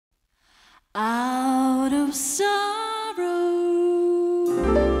Out of sorrow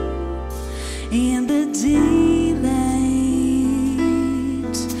in the daylight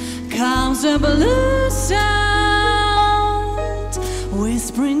comes a blue sound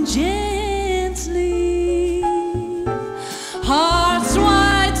whispering gently, hearts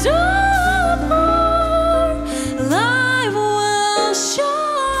wide open, life will shine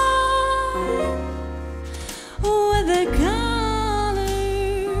with the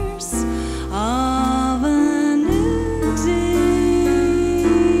colors of a new day.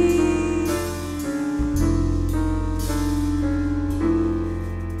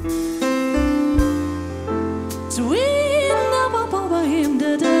 Sweet love of him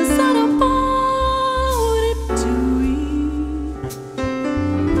that is not about it to eat.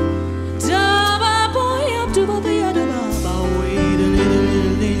 Daba boy up to the other baba, wait a little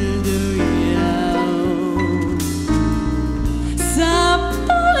do you?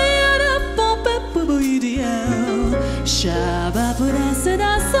 Shaba pura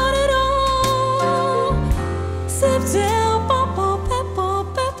seda sorero, septel popo pepo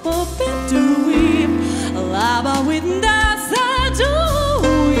pepo petui, lava with dasa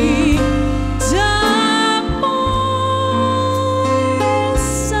dui, damo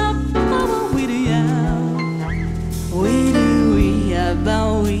sapa with ya, we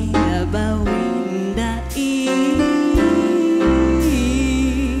about that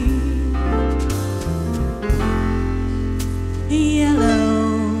yellow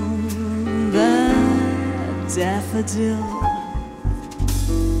the daffodil,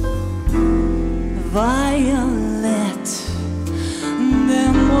 violet the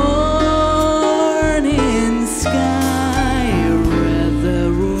morning sky, red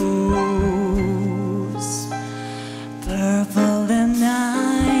the rose, purple the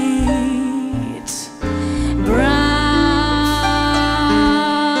night, brown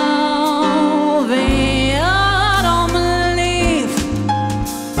the autumn leaf,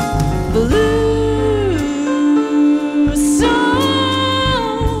 blue, so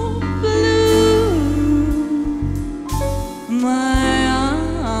blue, my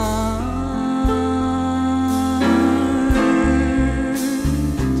heart.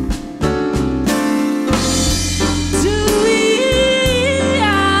 Do we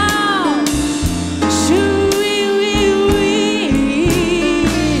out? Should we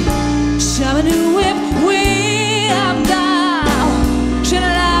shabba-do whip way up down? Should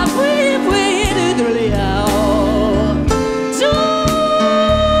I whip way to the out? Do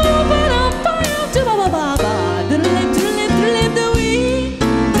but I'm fire to ba ba ba the lip the wee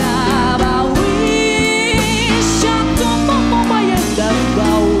da ba wee shut to ba ba da ba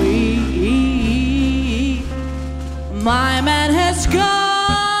wee. My man has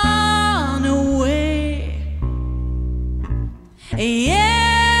gone away.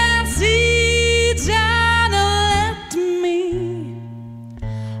 Yes, he done left me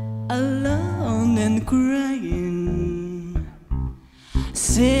alone and crying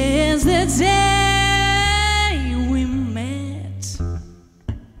since the day we met.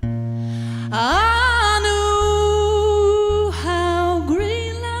 I knew how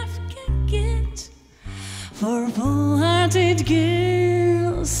great life can get for full-hearted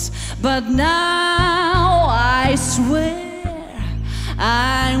girls, but now I swear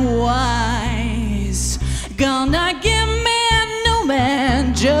I'm wise. Gonna give me a new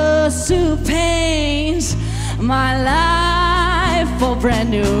man just to paint my life a brand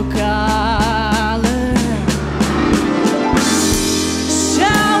new color.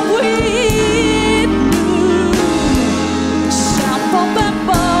 Shall we do?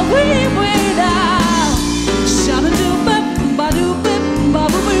 Shop-a-ba-ba, we wait out.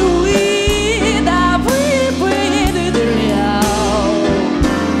 Shabba-do-ba-ba-do-ba-ba-ba-wee.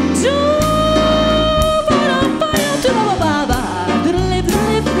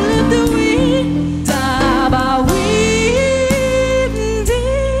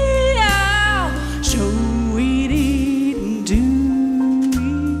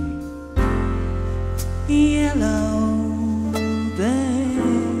 Yellow the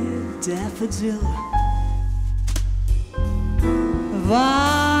daffodil,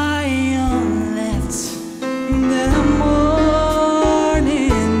 violet the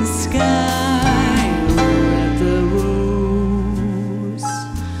morning sky, red the rose,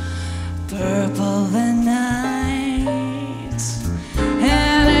 purple the night,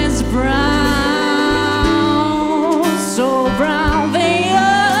 and it's brown, so brown the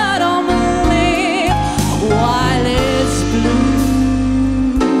autumn leaf, while it's blue,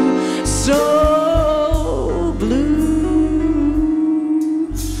 so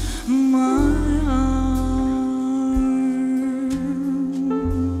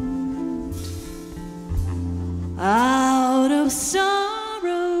of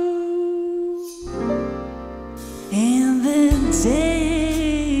sorrow. In the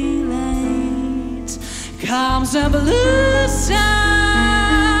daylight comes a blue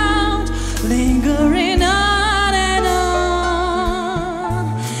sound, lingering on and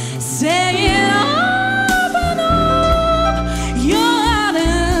on, saying open up your heart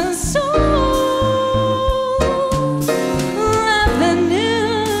and soul. Let the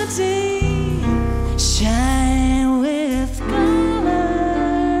new day shine with color.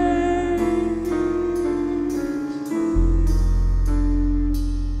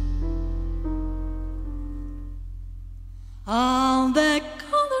 All the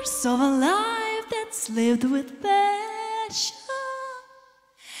colors of a life that's lived with passion.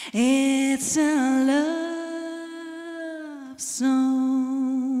 It's a love song.